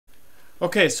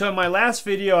Okay, so in my last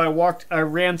video I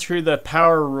ran through the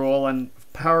power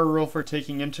rule for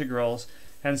taking integrals,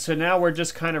 and so now we're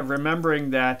just kind of remembering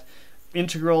that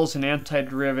integrals and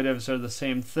antiderivatives are the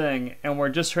same thing, and we're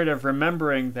just sort of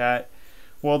remembering that,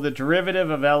 well, the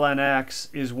derivative of ln x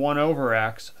is 1 over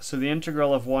x, so the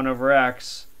integral of 1 over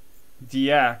x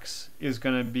dx is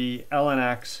going to be ln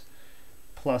x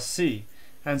plus c.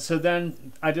 And so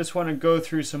then I just want to go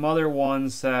through some other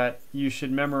ones that you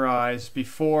should memorize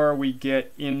before we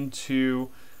get into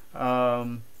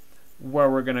where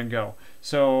we're going to go.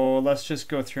 So let's just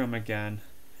go through them again.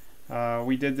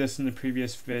 We did this in the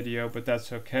previous video, but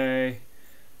that's okay.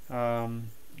 1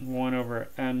 over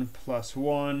n plus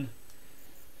 1,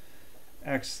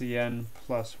 x to the n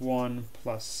plus 1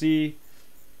 plus c.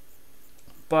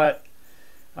 But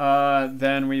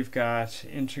then we've got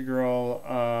integral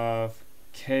of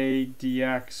k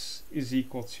dx is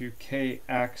equal to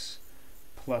kx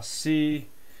plus c.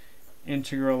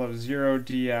 Integral of 0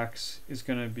 dx is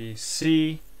going to be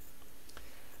c.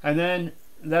 And then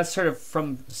that's sort of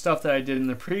from stuff that I did in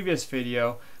the previous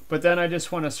video, but then I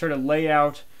just want to sort of lay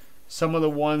out some of the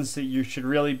ones that you should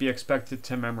really be expected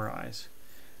to memorize.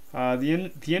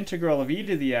 The integral of e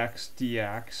to the x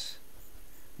dx,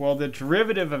 well, the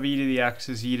derivative of e to the x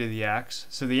is e to the x,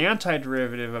 so the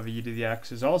antiderivative of e to the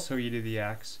x is also e to the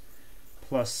x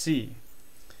plus c.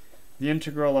 The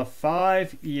integral of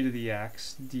 5 e to the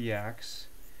x dx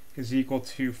is equal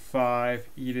to 5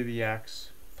 e to the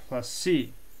x plus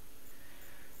c.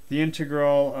 The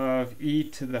integral of e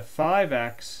to the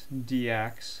 5x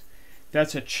dx,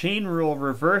 that's a chain rule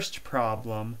reversed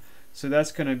problem, so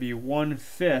that's going to be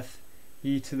 1/5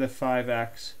 e to the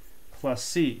 5x plus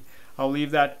c. I'll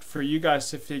leave that for you guys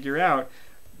to figure out.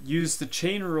 Use the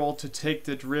chain rule to take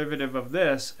the derivative of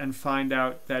this and find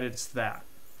out that it's that.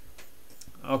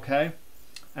 Okay?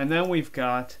 And then we've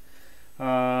got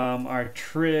our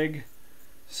trig.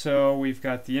 So we've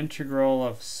got the integral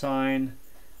of sine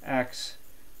x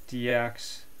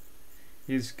dx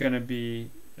is going to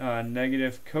be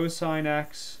negative cosine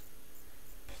x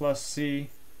plus c.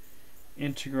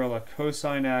 Integral of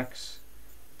cosine x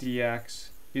dx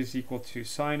is equal to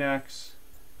sine x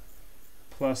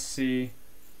plus c.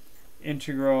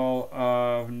 Integral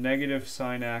of negative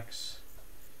sine x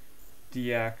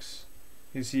dx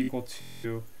is equal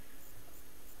to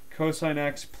cosine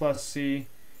x plus c,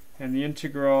 and the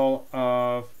integral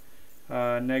of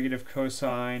negative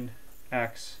cosine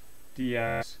x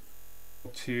dx is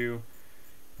equal to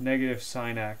negative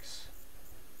sine x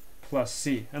plus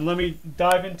c. And let me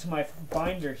dive into my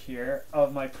binder here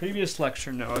of my previous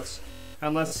lecture notes,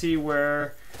 and let's see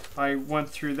where I went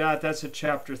through that. That's a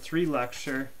chapter 3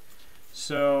 lecture.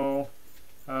 So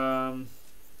I'm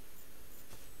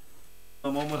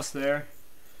almost there.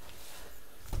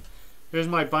 Here's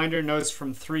my binder notes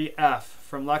from 3F.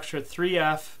 From lecture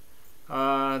 3F,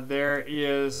 there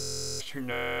is lecture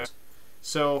notes.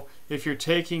 So if you're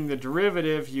taking the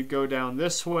derivative, you go down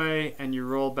this way and you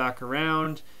roll back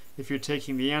around. If you're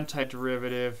taking the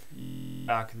antiderivative, you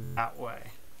back that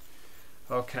way.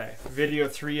 Okay, video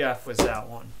 3F was that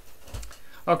one.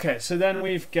 Okay, so then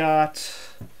we've got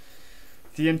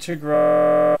the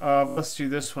integral of, let's do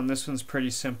this one. This one's pretty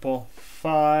simple.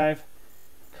 5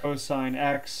 cosine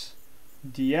x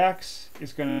dx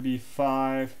is going to be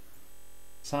 5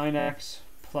 sine x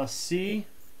plus c.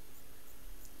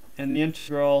 And the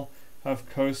integral of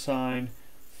cosine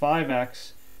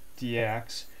 5x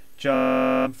dx,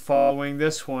 just following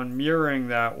this one, mirroring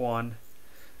that one.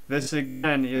 This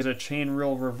again is a chain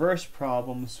rule reverse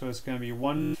problem, so it's going to be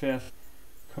 1/5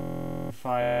 cosine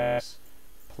 5x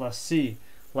plus c.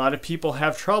 A lot of people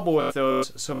have trouble with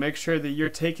those, so make sure that you're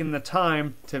taking the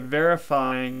time to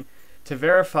verify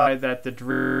that the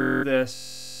derivative of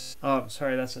this, oh,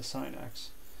 sorry, that's a sine x.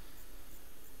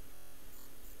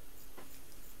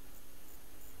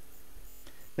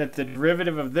 That the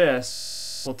derivative of this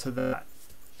is equal to that.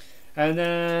 And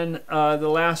then the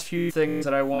last few things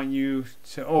that I want you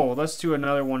to, oh, let's do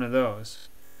another one of those.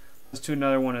 Let's do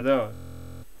another one of those.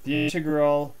 The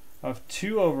integral of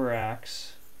 2 over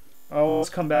x, oh, let's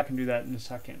come back and do that in a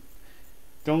second.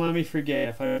 Don't let me forget.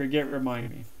 If I forget, remind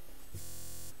me.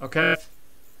 Okay?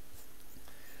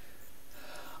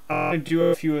 I'm going to do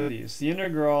a few of these. The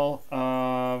integral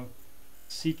of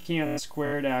secant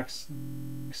squared x,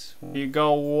 you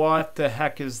go, what the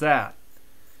heck is that?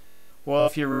 Well,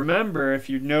 if you remember, if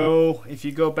you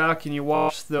go back and you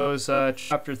watch those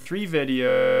chapter 3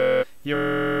 videos, you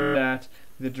know that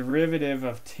the derivative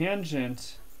of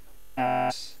tangent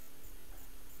x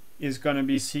is going to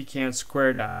be secant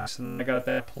squared x, and I got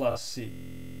that plus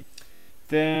c.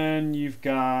 Then you've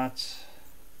got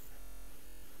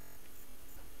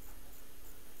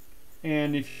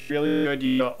And if you're really good,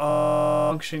 you go,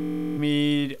 oh, function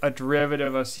me a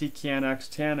derivative of secant x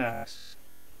tan x.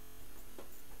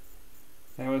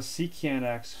 That was secant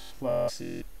x plus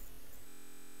c.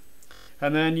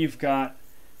 And then you've got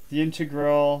the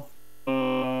integral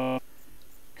of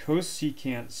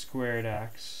cosecant squared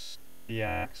x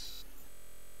dx.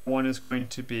 One is going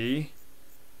to be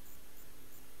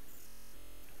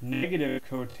negative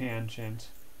cotangent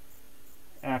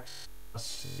x plus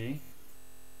c.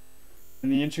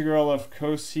 And the integral of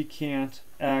cosecant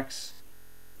x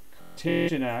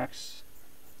cotangent x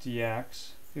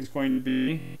dx is going to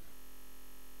be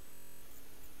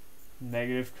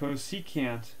negative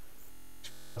cosecant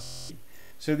plus c.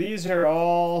 So these are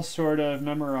all sort of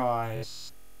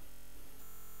memorized.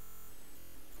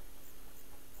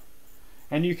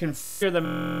 And you can figure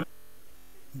them,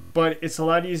 but it's a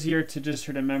lot easier to just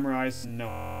sort of memorize and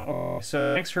know. Okay,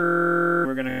 so next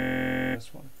we're going to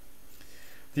this one.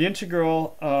 The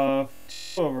integral of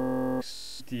 2 over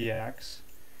x dx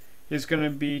is going to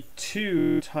be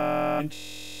 2 times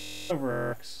 2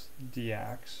 over x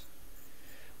dx,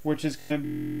 which is going to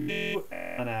be 2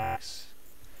 ln x.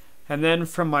 And then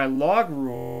from my log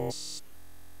rules,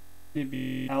 it would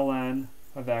be ln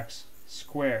of x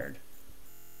squared.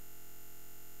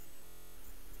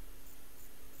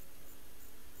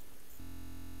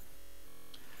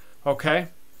 Okay,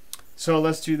 so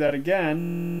let's do that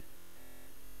again.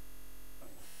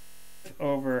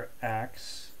 Over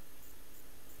x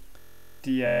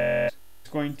dx is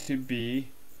going to be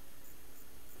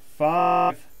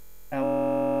 5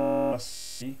 ln plus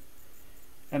c,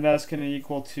 and that's going to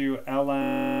equal to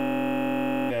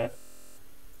ln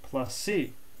plus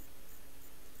c.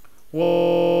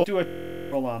 We'll do a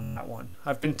table on that one.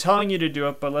 I've been telling you to do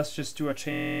it, but let's just do a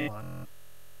change on.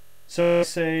 So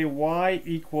say y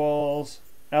equals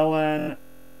ln,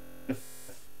 and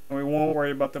we won't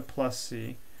worry about the plus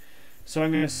c. So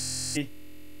I'm going to say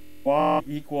y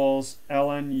equals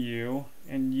ln u,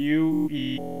 and u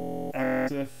equals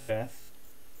x to the fifth.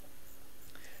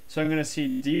 So I'm going to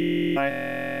see d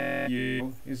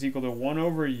u is equal to 1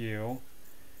 over u,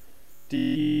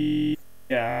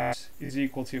 dx is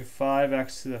equal to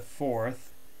 5x to the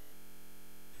fourth.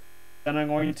 Then I'm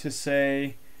going to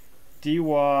say dy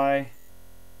dx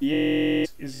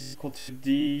is equal to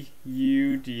du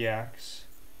dx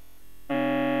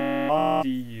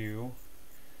du.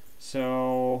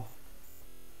 So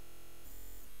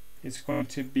it's going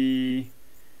to be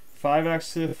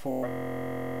 5x to the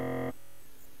fourth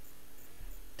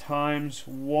times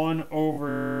 1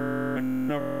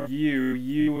 over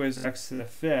u is x to the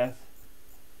fifth.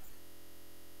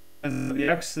 And the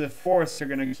x to the fourths are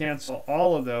going to cancel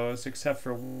all of those except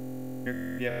for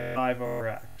 5 over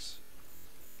x.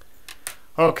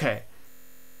 Okay.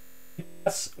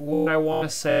 That's what I want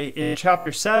to say. In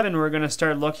chapter 7, we're going to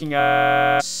start looking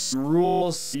at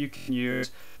rules you can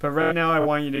use. But right now, I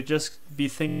want you to just be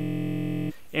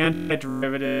thinking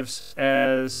antiderivatives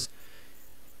as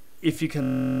if you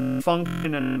can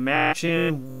function and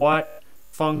imagine what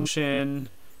function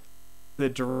the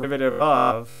derivative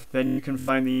of, then you can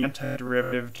find the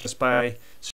antiderivative just by